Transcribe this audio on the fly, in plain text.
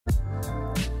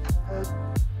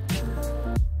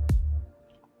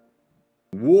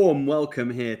warm welcome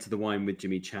here to the Wine with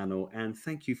Jimmy channel, and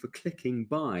thank you for clicking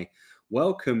by.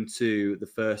 Welcome to the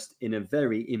first in a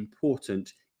very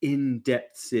important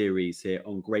in-depth series here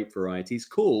on grape varieties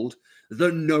called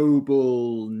the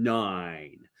Noble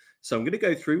Nine. So I'm going to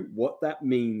go through what that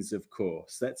means, of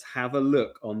course. Let's have a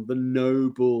look on the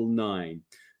Noble Nine.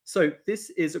 So this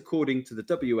is according to the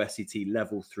WSET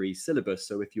Level 3 syllabus.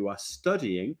 So if you are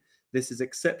studying, this is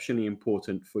exceptionally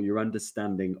important for your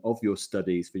understanding of your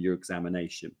studies for your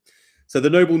examination. So the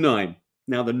Noble Nine.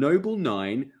 Now, the Noble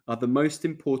Nine are the most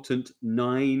important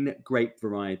 9 grape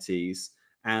varieties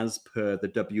as per the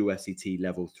WSET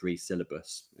Level 3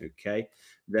 syllabus. Okay,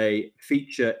 they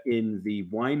feature in the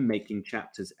winemaking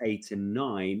chapters 8 and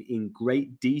 9 in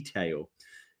great detail.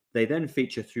 They then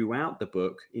feature throughout the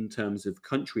book in terms of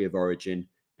country of origin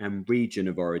and region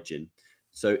of origin.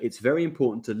 So it's very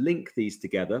important to link these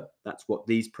together. That's what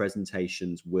these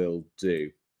presentations will do.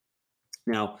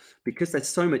 Now, because there's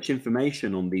so much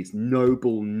information on these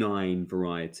Noble 9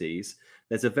 varieties,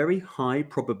 there's a very high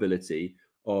probability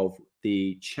of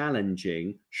the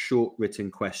challenging short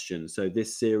written questions. So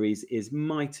this series is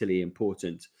mightily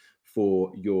important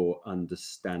for your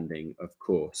understanding, of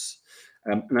course.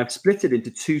 And I've split it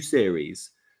into 2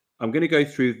 series. I'm going to go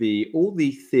through all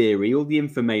the theory, all the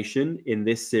information in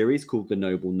this series called the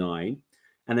Noble Nine.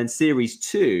 And then series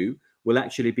 2 will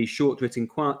actually be short written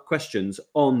questions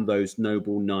on those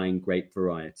Noble 9 grape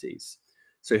varieties.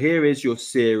 So here is your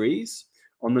series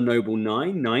on the Noble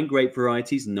 9, 9 grape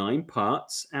varieties, 9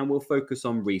 parts, and we'll focus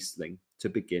on Riesling to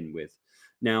begin with.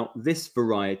 Now, this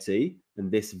variety and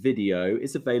this video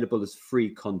is available as free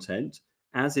content,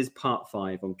 as is part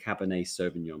 5 on Cabernet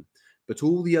Sauvignon. But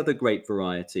all the other grape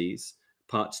varieties,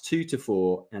 parts 2 to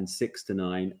 4 and 6 to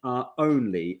 9, are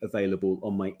only available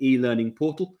on my e-learning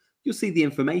portal. You'll see the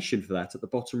information for that at the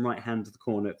bottom right-hand of the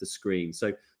corner of the screen.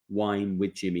 So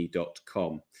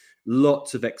winewithjimmy.com.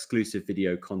 Lots of exclusive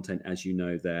video content, as you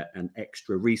know there, and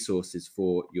extra resources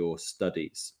for your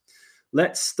studies.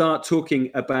 Let's start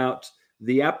talking about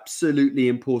the absolutely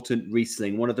important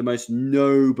Riesling, one of the most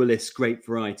noblest grape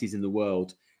varieties in the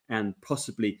world, and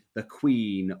possibly the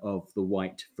queen of the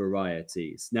white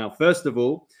varieties. Now, first of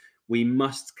all, we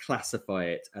must classify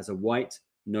it as a white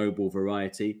noble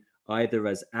variety, either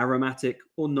as aromatic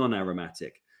or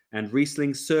non-aromatic. And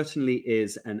Riesling certainly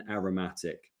is an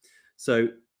aromatic. So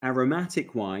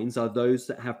aromatic wines are those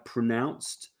that have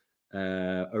pronounced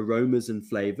aromas and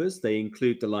flavors. They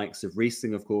include the likes of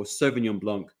Riesling, of course, Sauvignon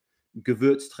Blanc,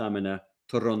 Gewürztraminer,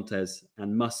 Torrontés,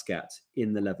 and Muscat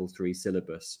in the Level 3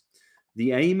 syllabus.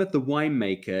 The aim of the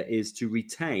winemaker is to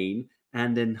retain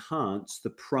and enhance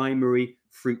the primary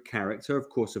fruit character, of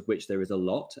course, of which there is a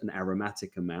lot, an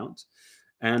aromatic amount,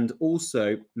 and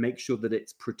also make sure that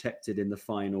it's protected in the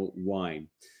final wine.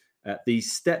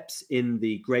 These steps in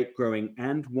the grape growing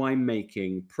and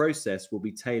winemaking process will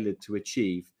be tailored to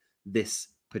achieve this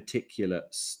particular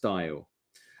style.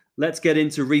 Let's get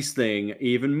into Riesling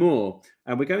even more.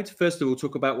 And we're going to first of all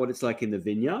talk about what it's like in the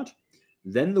vineyard,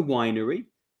 then the winery,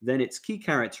 then its key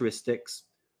characteristics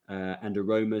and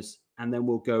aromas, and then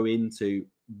we'll go into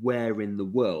where in the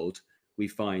world we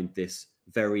find this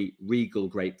very regal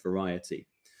grape variety.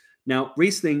 Now,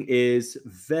 Riesling is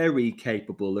very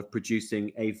capable of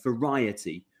producing a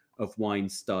variety of wine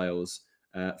styles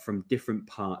from different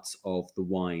parts of the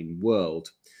wine world.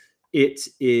 It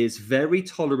is very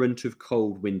tolerant of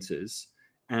cold winters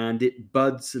and it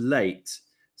buds late.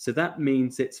 So that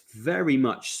means it's very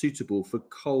much suitable for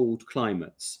cold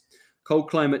climates. Cold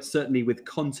climates, certainly with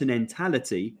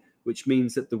continentality, which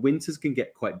means that the winters can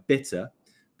get quite bitter,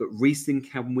 but Riesling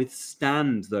can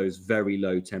withstand those very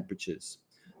low temperatures.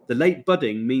 The late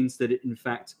budding means that it, in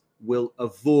fact, will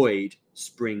avoid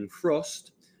spring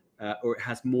frost, or it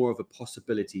has more of a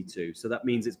possibility to. So that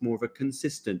means it's more of a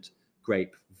consistent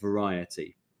grape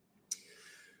variety.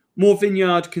 More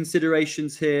vineyard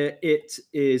considerations here. It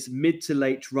is mid to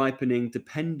late ripening,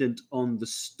 dependent on the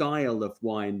style of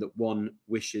wine that one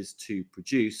wishes to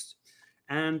produce.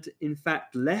 And in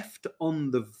fact, left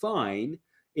on the vine,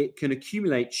 it can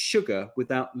accumulate sugar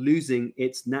without losing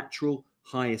its natural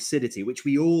high acidity, which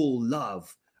we all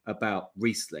love about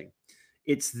Riesling.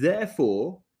 It's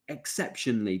therefore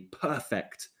exceptionally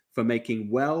perfect for making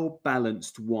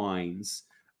well-balanced wines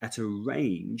at a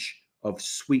range of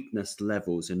sweetness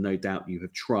levels, and no doubt you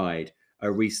have tried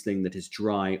a Riesling that is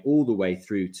dry all the way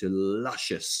through to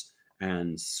luscious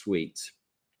and sweet.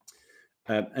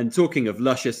 And talking of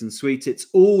luscious and sweet, it's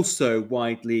also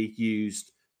widely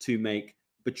used to make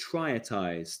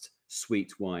botrytized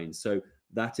sweet wines. So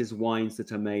that is wines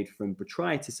that are made from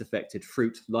botrytis affected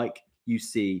fruit, like you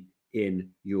see in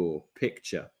your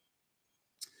picture.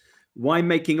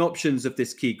 Winemaking options of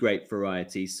this key grape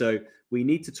variety. So we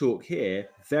need to talk here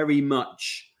very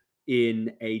much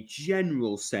in a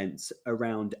general sense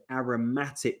around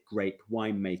aromatic grape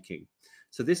winemaking.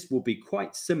 So this will be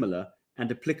quite similar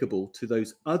and applicable to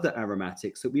those other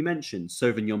aromatics that we mentioned: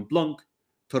 Sauvignon Blanc,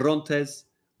 Torrontés,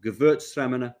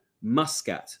 Gewürztraminer,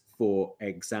 Muscat, for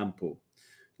example.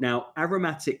 Now,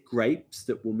 aromatic grapes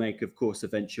that will make, of course,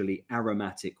 eventually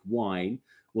aromatic wine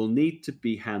will need to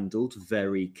be handled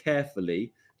very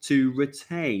carefully to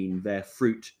retain their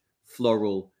fruit,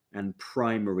 floral, and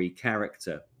primary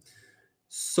character.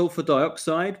 Sulfur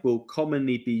dioxide will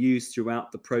commonly be used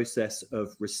throughout the process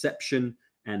of reception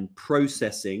and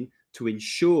processing to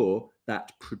ensure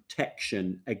that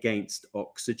protection against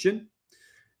oxygen.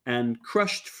 And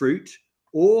crushed fruit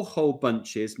or whole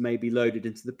bunches may be loaded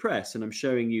into the press. And I'm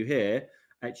showing you here,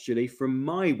 actually, from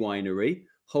my winery,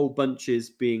 whole bunches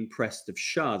being pressed of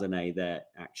Chardonnay there,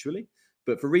 actually.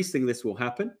 But for Riesling, this will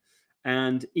happen.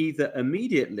 And either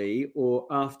immediately or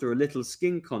after a little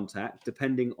skin contact,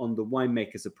 depending on the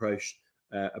winemaker's approach,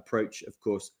 of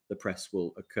course, the press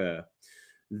will occur.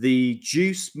 The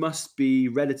juice must be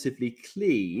relatively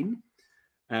clean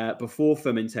before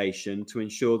fermentation to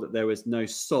ensure that there is no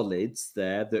solids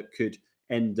there that could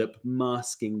end up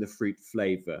masking the fruit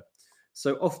flavor.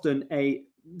 So often a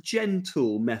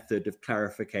gentle method of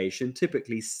clarification,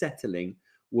 typically settling,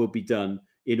 will be done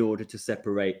in order to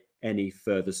separate any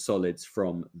further solids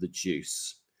from the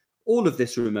juice. All of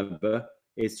this, remember,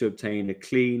 is to obtain a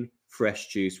clean, fresh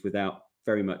juice without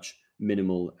very much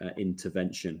minimal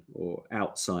intervention or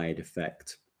outside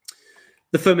effect.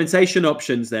 The fermentation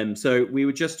options then. So we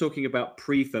were just talking about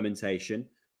pre-fermentation.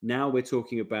 Now we're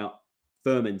talking about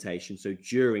fermentation, so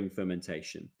during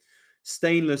fermentation.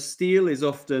 Stainless steel is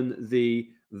often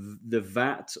the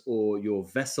vat or your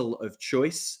vessel of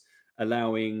choice,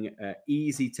 allowing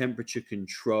easy temperature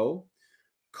control.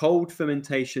 Cold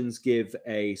fermentations give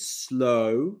a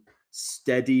slow,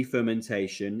 steady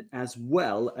fermentation, as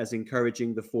well as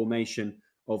encouraging the formation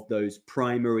of those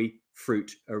primary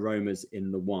fruit aromas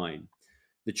in the wine.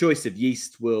 The choice of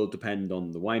yeast will depend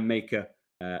on the winemaker,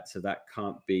 so that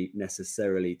can't be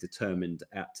necessarily determined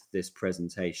at this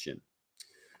presentation.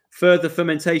 Further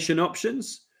fermentation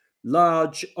options: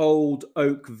 large old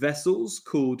oak vessels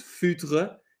called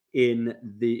foudre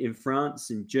in France,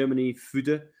 in Germany,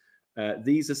 foudre.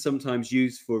 These are sometimes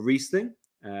used for Riesling,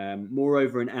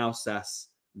 moreover in Alsace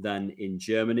than in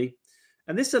Germany.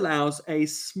 And this allows a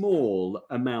small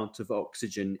amount of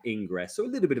oxygen ingress, so a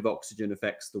little bit of oxygen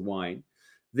affects the wine.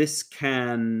 This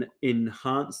can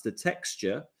enhance the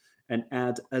texture and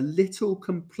add a little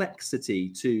complexity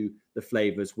to the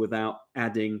flavors without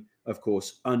adding, of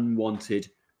course, unwanted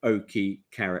oaky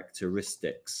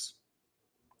characteristics.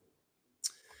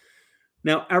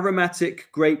 Now, aromatic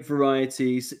grape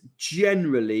varieties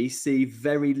generally see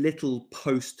very little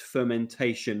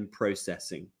post-fermentation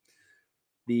processing.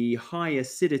 The high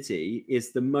acidity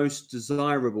is the most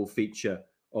desirable feature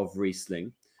of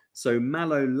Riesling. So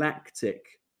malolactic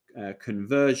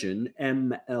conversion,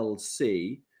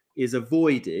 MLC, is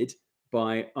avoided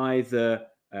by either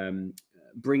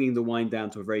bringing the wine down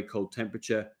to a very cold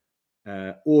temperature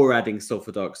or adding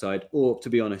sulfur dioxide, or, to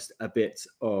be honest, a bit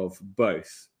of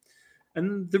both.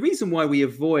 And the reason why we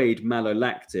avoid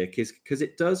malolactic is because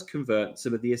it does convert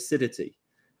some of the acidity,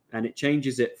 and it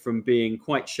changes it from being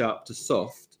quite sharp to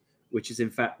soft, which is in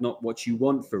fact not what you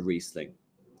want for Riesling.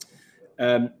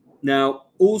 Now,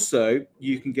 also,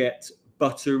 you can get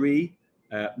buttery,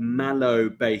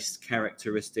 mallow-based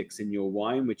characteristics in your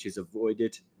wine, which is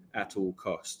avoided at all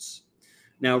costs.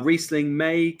 Now, Riesling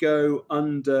may go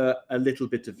under a little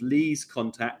bit of lees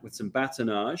contact with some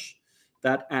batonnage.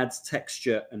 That adds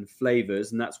texture and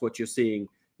flavors, and that's what you're seeing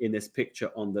in this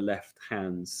picture on the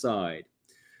left-hand side.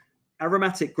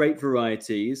 Aromatic grape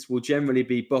varieties will generally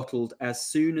be bottled as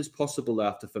soon as possible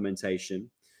after fermentation,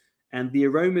 and the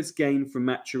aromas gained from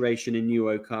maturation in new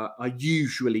oak are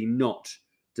usually not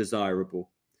desirable.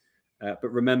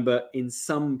 But remember, in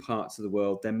some parts of the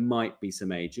world, there might be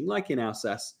some aging, like in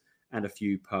Alsace and a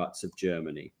few parts of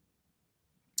Germany.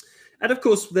 And of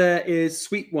course, there is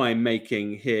sweet wine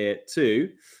making here too.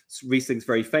 Riesling's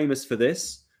very famous for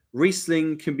this.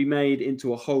 Riesling can be made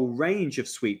into a whole range of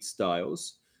sweet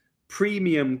styles.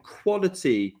 Premium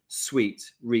quality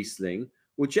sweet Riesling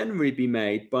will generally be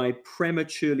made by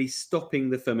prematurely stopping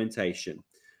the fermentation,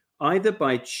 either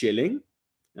by chilling,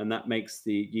 and that makes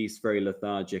the yeast very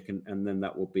lethargic, and then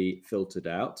that will be filtered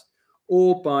out,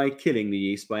 or by killing the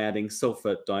yeast by adding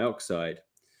sulfur dioxide.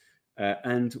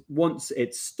 And once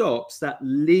it stops, that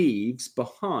leaves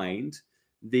behind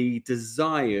the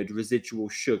desired residual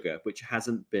sugar, which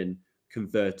hasn't been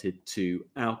converted to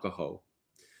alcohol.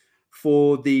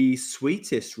 For the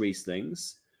sweetest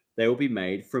Rieslings, they will be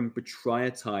made from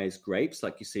botrytized grapes,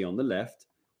 like you see on the left.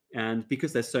 And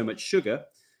because there's so much sugar,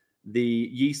 the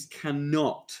yeast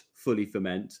cannot fully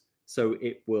ferment, so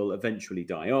it will eventually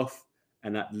die off,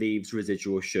 and that leaves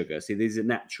residual sugar. See, these are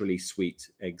naturally sweet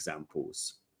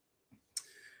examples.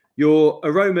 Your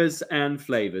aromas and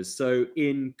flavors. So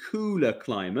in cooler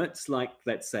climates, like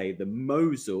let's say the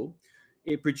Mosel,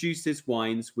 it produces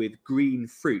wines with green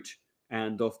fruit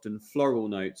and often floral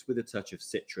notes with a touch of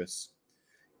citrus.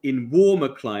 In warmer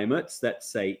climates,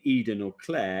 let's say Eden or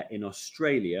Clare in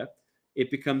Australia,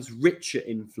 it becomes richer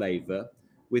in flavor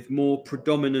with more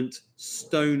predominant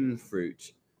stone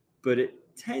fruit, but it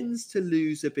tends to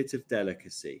lose a bit of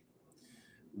delicacy.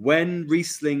 When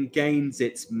Riesling gains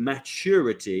its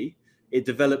maturity, it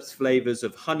develops flavors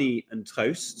of honey and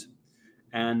toast,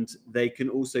 and they can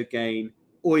also gain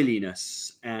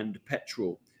oiliness and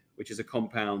petrol, which is a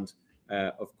compound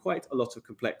of quite a lot of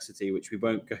complexity, which we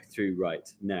won't go through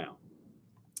right now.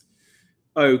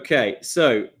 Okay,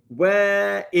 so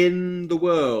where in the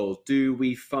world do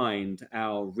we find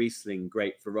our Riesling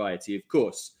grape variety? Of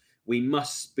course, we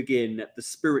must begin at the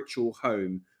spiritual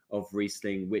home of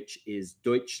Riesling, which is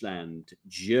Deutschland,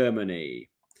 Germany.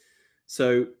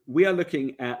 So we are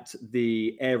looking at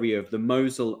the area of the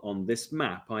Mosel on this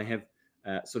map. I have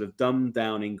sort of dumbed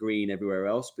down in green everywhere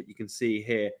else, but you can see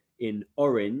here in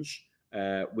orange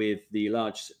with the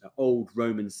large old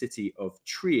Roman city of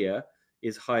Trier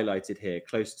is highlighted here,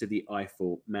 close to the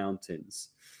Eiffel Mountains.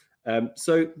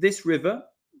 So this river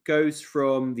goes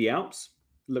from the Alps,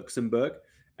 Luxembourg,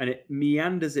 and it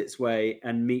meanders its way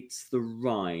and meets the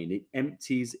Rhine. It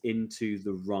empties into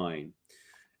the Rhine.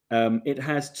 It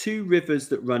has two rivers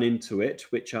that run into it,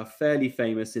 which are fairly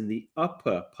famous in the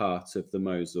upper part of the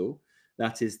Mosel.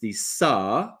 That is the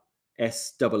Saar,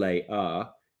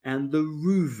 S-A-A-R, and the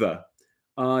Ruwer,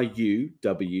 R-U-W-E-R.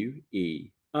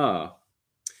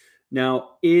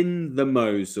 Now, in the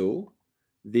Mosel,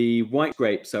 the white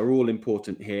grapes are all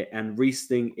important here, and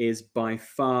Riesling is by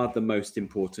far the most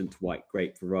important white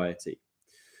grape variety.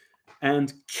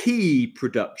 And key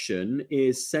production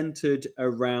is centered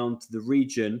around the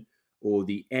region or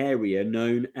the area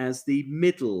known as the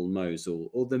Middle Mosel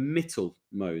or the Mittel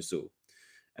Mosel.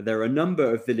 And there are a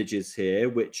number of villages here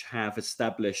which have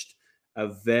established a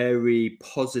very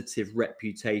positive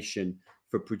reputation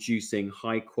for producing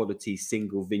high quality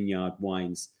single vineyard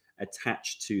wines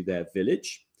attached to their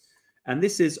village. And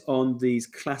this is on these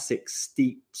classic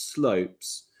steep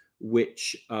slopes,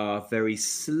 which are very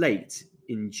slate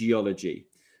in geology.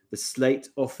 The slate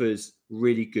offers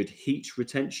really good heat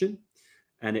retention,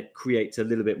 and it creates a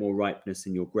little bit more ripeness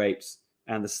in your grapes.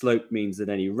 And the slope means that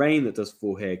any rain that does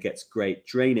fall here gets great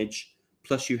drainage,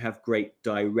 plus you have great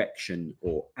direction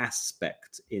or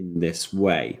aspect in this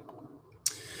way.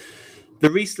 The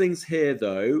Rieslings here,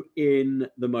 though, in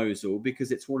the Mosel,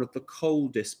 because it's one of the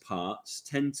coldest parts,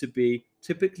 tend to be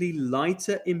typically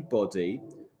lighter in body,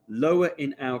 lower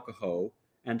in alcohol,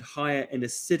 and higher in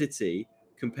acidity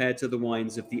compared to the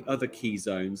wines of the other key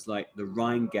zones like the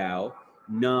Rheingau,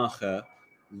 Nahe,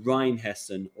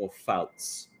 Rheinhessen, or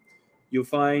Pfalz. You'll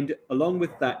find, along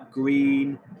with that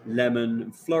green,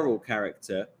 lemon, floral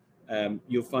character,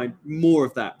 you'll find more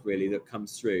of that really that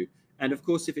comes through. And of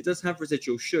course, if it does have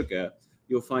residual sugar,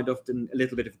 you'll find often a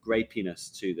little bit of grapiness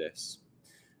to this.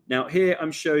 Now here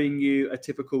I'm showing you a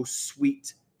typical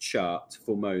sweet chart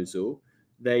for Mosel.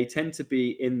 They tend to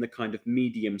be in the kind of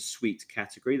medium sweet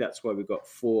category. That's why we've got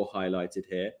 4 highlighted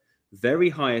here. Very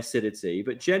high acidity,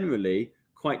 but generally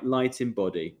quite light in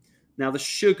body. Now the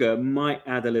sugar might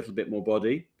add a little bit more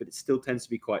body, but it still tends to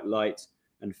be quite light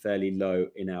and fairly low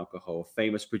in alcohol.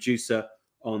 Famous producer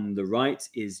on the right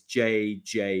is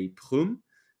J.J. Prum,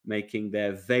 making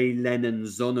their Velenen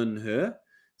Sonnenhöhe.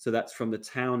 So that's from the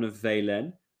town of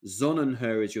Velen.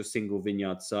 Sonnenhöhe is your single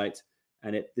vineyard site,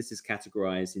 and this is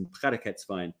categorized in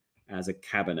Prädiketswein as a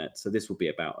cabernet. So this will be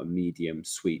about a medium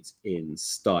sweet in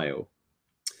style.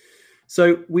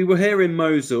 So we were here in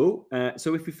Mosel.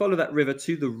 So if we follow that river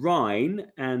to the Rhine,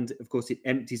 and of course it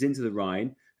empties into the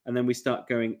Rhine, and then we start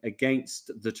going against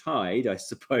the tide, I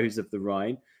suppose, of the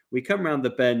Rhine, we come around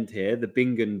the bend here, the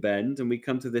Bingen Bend, and we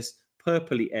come to this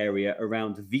purpley area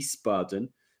around Wiesbaden,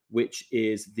 which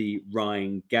is the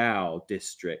Rheingau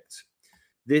district.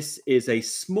 This is a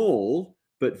small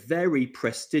but very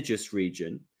prestigious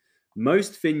region.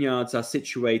 Most vineyards are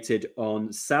situated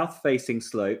on south-facing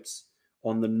slopes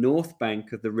on the north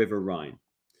bank of the River Rhine.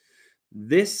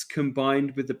 This,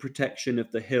 combined with the protection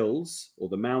of the hills or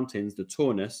the mountains, the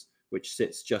Taunus, which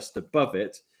sits just above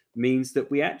it, means that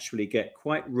we actually get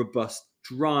quite robust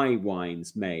dry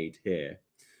wines made here.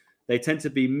 They tend to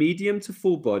be medium to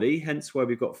full body, hence why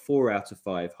we've got 4 out of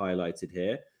 5 highlighted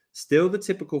here. Still the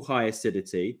typical high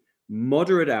acidity,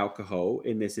 moderate alcohol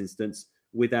in this instance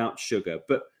without sugar.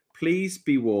 But please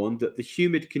be warned that the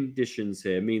humid conditions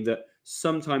here mean that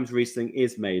sometimes Riesling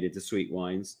is made into sweet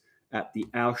wines at the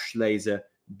Auslese,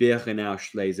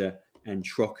 Birkenauslese, and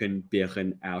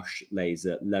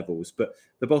Trockenbirkenauslese levels. But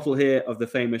the bottle here of the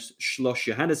famous Schloss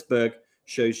Johannesburg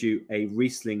shows you a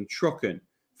Riesling Trocken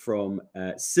from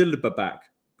Silberbach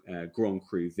Grand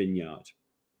Cru Vineyard.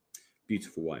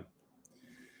 Beautiful wine.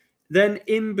 Then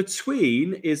in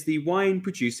between is the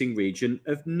wine-producing region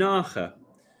of Nahe.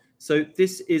 So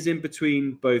this is in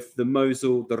between both the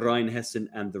Mosel, the Rheinhessen,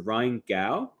 and the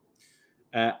Rheingau.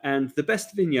 And the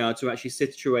best vineyards are actually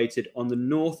situated on the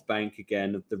north bank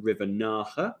again of the river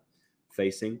Nahe,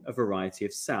 facing a variety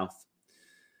of south.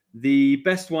 The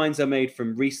best wines are made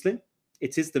from Riesling.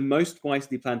 It is the most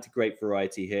widely planted grape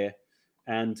variety here.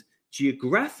 And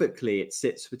geographically, it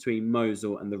sits between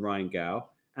Mosel and the Rheingau.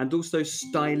 And also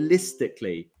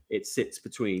stylistically, it sits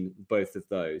between both of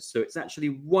those. So it's actually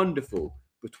wonderful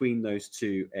between those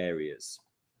two areas.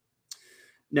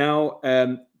 Now,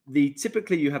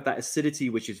 typically you have that acidity,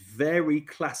 which is very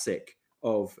classic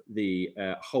of the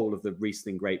whole of the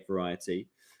Riesling grape variety,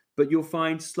 but you'll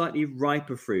find slightly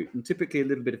riper fruit, and typically a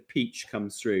little bit of peach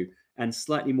comes through, and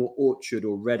slightly more orchard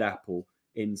or red apple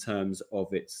in terms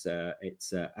of its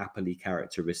appley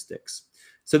characteristics.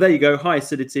 So there you go, high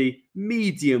acidity,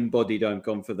 medium bodied, I've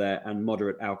gone for there, and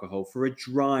moderate alcohol for a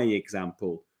dry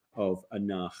example of a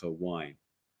Nahe wine.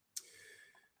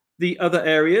 The other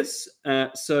areas,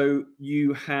 so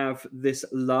you have this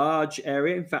large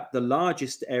area, in fact, the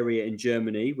largest area in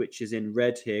Germany, which is in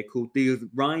red here, called the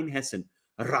Rheinhessen.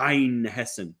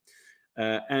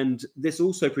 And this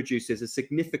also produces a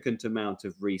significant amount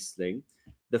of Riesling,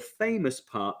 the famous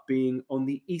part being on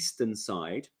the eastern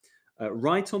side,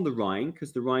 right on the Rhine,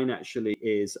 because the Rhine actually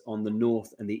is on the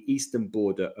north and the eastern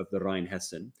border of the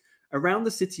Rheinhessen, around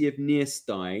the city of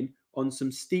Nierstein, on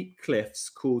some steep cliffs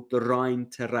called the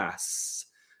Rheinterrasse.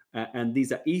 And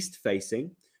these are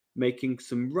east-facing, making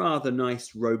some rather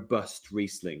nice, robust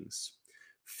Rieslings.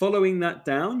 Following that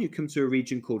down, you come to a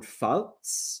region called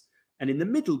Pfalz. And in the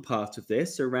middle part of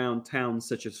this, around towns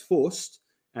such as Forst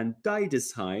and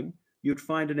Deidesheim, you'd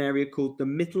find an area called the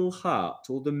Mittelhart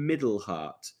or the Middle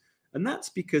Heart. And that's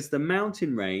because the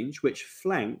mountain range which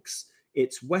flanks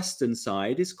its western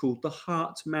side is called the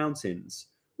Hart Mountains,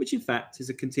 which in fact is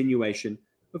a continuation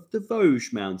of the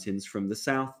Vosges Mountains from the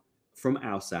south, from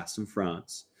Alsace and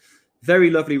France.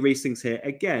 Very lovely Rieslings here,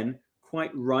 again,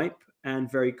 quite ripe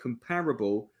and very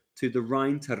comparable to the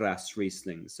Rheinterrasse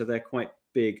Rieslings, so they're quite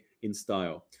big in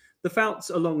style. The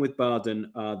Pfalz, along with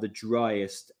Baden, are the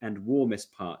driest and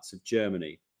warmest parts of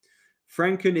Germany.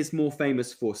 Franken is more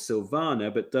famous for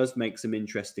Silvaner, but does make some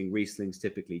interesting Rieslings,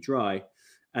 typically dry.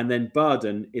 And then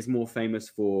Baden is more famous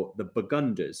for the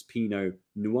Burgunders, Pinot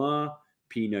Noir,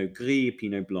 Pinot Gris,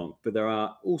 Pinot Blanc. But there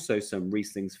are also some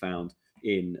Rieslings found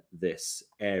in this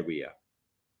area.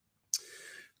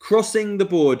 Crossing the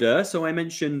border, so I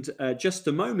mentioned just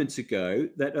a moment ago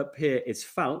that up here is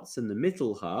Pfalz and the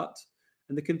Mittelhart,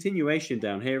 and the continuation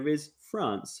down here is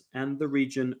France and the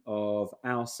region of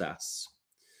Alsace.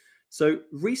 So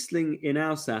Riesling in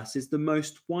Alsace is the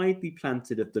most widely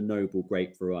planted of the noble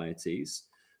grape varieties.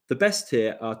 The best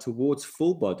here are towards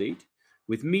full-bodied,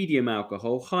 with medium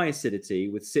alcohol, high acidity,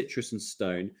 with citrus and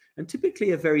stone, and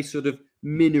typically a very sort of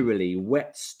minerally,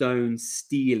 wet stone,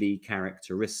 steely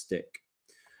characteristic.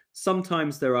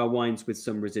 Sometimes there are wines with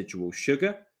some residual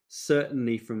sugar,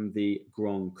 certainly from the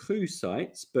Grand Cru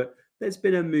sites, but there's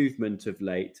been a movement of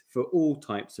late for all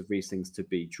types of Rieslings to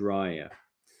be drier.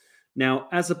 Now,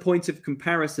 as a point of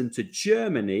comparison to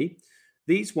Germany,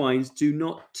 these wines do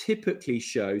not typically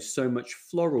show so much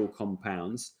floral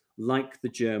compounds like the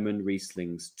German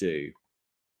Rieslings do.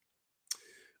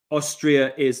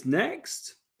 Austria is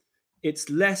next. It's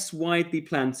less widely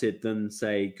planted than,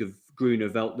 say, Grüner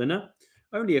Veltliner.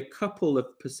 Only a couple of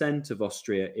 % of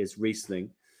Austria is Riesling,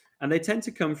 and they tend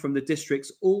to come from the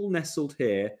districts all nestled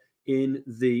here in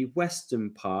the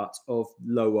western part of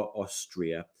Lower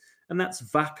Austria. And that's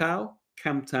Wachau,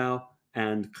 Kamptau,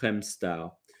 and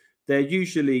Kremstau. They're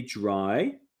usually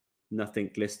dry, nothing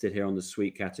listed here on the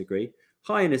sweet category,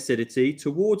 high in acidity,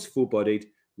 towards full-bodied,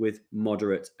 with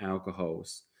moderate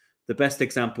alcohols. The best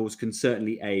examples can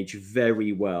certainly age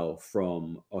very well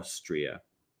from Austria.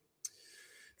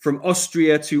 From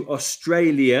Austria to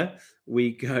Australia,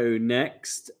 we go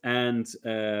next. And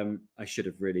I should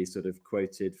have really sort of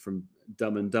quoted from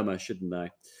Dumb and Dumber, shouldn't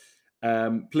I?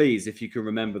 Please, if you can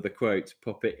remember the quote,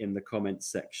 pop it in the comments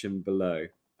section below.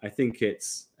 I think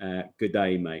it's good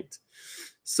day, mate.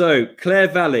 So Clare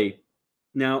Valley.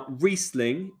 Now,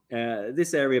 Riesling,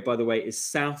 this area, by the way, is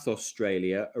South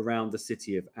Australia, around the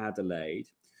city of Adelaide.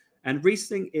 And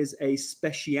Riesling is a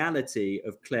speciality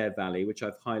of Clare Valley, which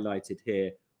I've highlighted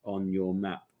here on your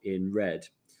map in red.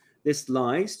 This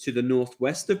lies to the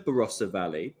northwest of Barossa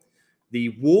Valley.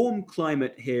 The warm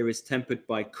climate here is tempered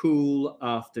by cool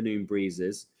afternoon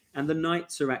breezes, and the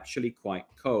nights are actually quite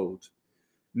cold.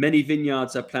 Many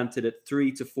vineyards are planted at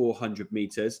 300 to 400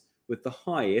 meters, with the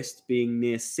highest being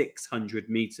near 600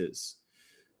 meters.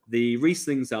 The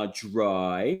Rieslings are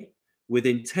dry, with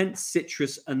intense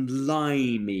citrus and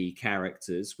limey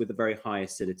characters with a very high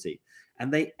acidity.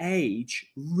 And they age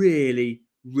really,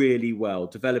 really well,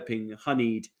 developing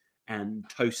honeyed and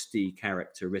toasty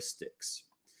characteristics.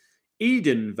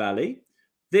 Eden Valley.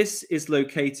 This is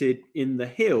located in the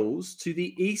hills to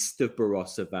the east of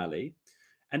Barossa Valley,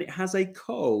 and it has a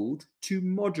cold to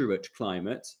moderate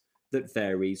climate that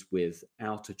varies with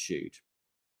altitude.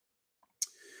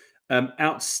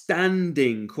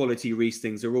 Outstanding quality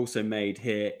Rieslings are also made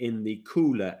here in the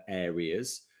cooler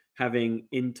areas, having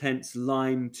intense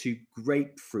lime to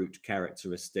grapefruit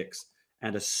characteristics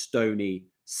and a stony,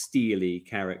 steely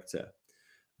character.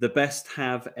 The best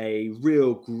have a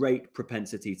real great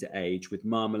propensity to age, with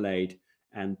marmalade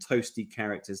and toasty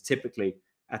characters typically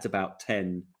at about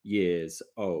 10 years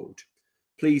old.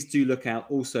 Please do look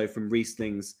out also from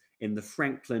Rieslings in the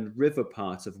Franklin River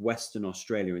part of Western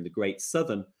Australia in the Great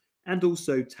Southern, and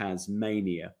also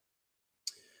Tasmania.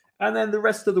 And then the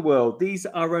rest of the world. These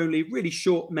are only really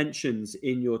short mentions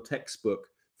in your textbook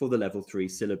for the Level 3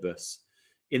 syllabus.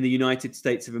 In the United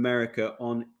States of America,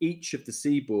 on each of the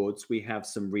seaboards, we have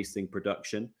some Riesling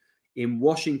production. In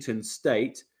Washington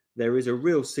State, there is a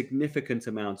real significant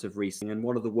amount of Riesling, and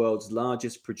one of the world's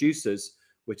largest producers,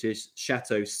 which is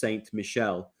Chateau Saint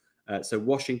Michel. So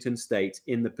Washington State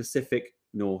in the Pacific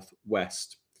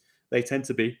Northwest. They tend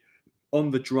to be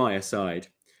on the drier side.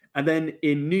 And then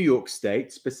in New York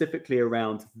State, specifically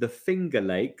around the Finger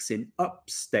Lakes in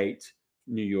upstate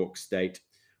New York State,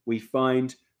 we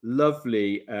find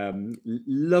lovely,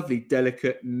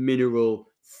 delicate, mineral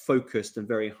focused and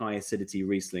very high acidity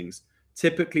Rieslings,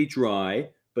 typically dry,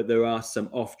 but there are some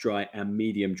off dry and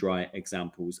medium dry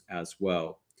examples as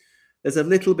well. There's a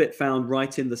little bit found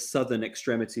right in the southern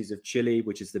extremities of Chile,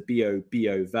 which is the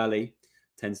Bio Valley,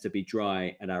 tends to be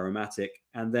dry and aromatic.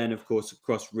 And then, of course,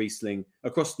 across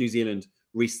New Zealand,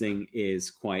 Riesling is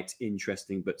quite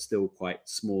interesting, but still quite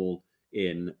small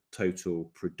in total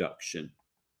production.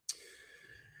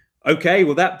 Okay,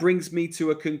 well, that brings me to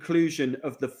a conclusion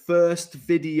of the first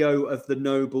video of the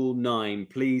Noble 9.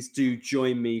 Please do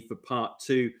join me for part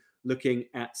 2, looking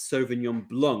at Sauvignon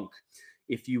Blanc.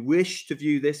 If you wish to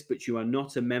view this, but you are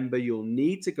not a member, you'll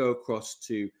need to go across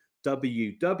to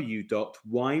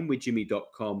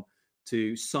www.winewithjimmy.com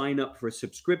to sign up for a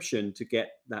subscription to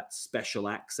get that special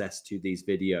access to these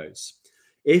videos.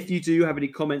 If you do have any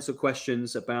comments or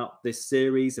questions about this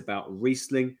series, about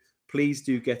Riesling, please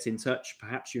do get in touch.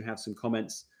 Perhaps you have some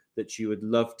comments that you would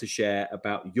love to share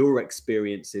about your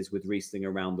experiences with Riesling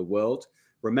around the world.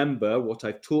 Remember, what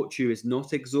I've taught you is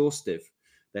not exhaustive.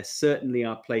 There certainly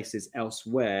are places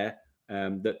elsewhere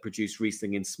that produce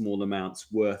Riesling in small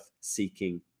amounts worth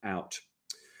seeking out.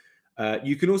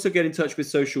 You can also get in touch with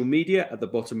social media at the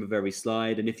bottom of every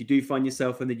slide. And if you do find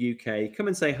yourself in the UK, come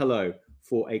and say hello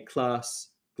for a class,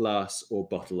 glass, or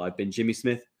bottle. I've been Jimmy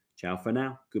Smith. Ciao for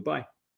now. Goodbye.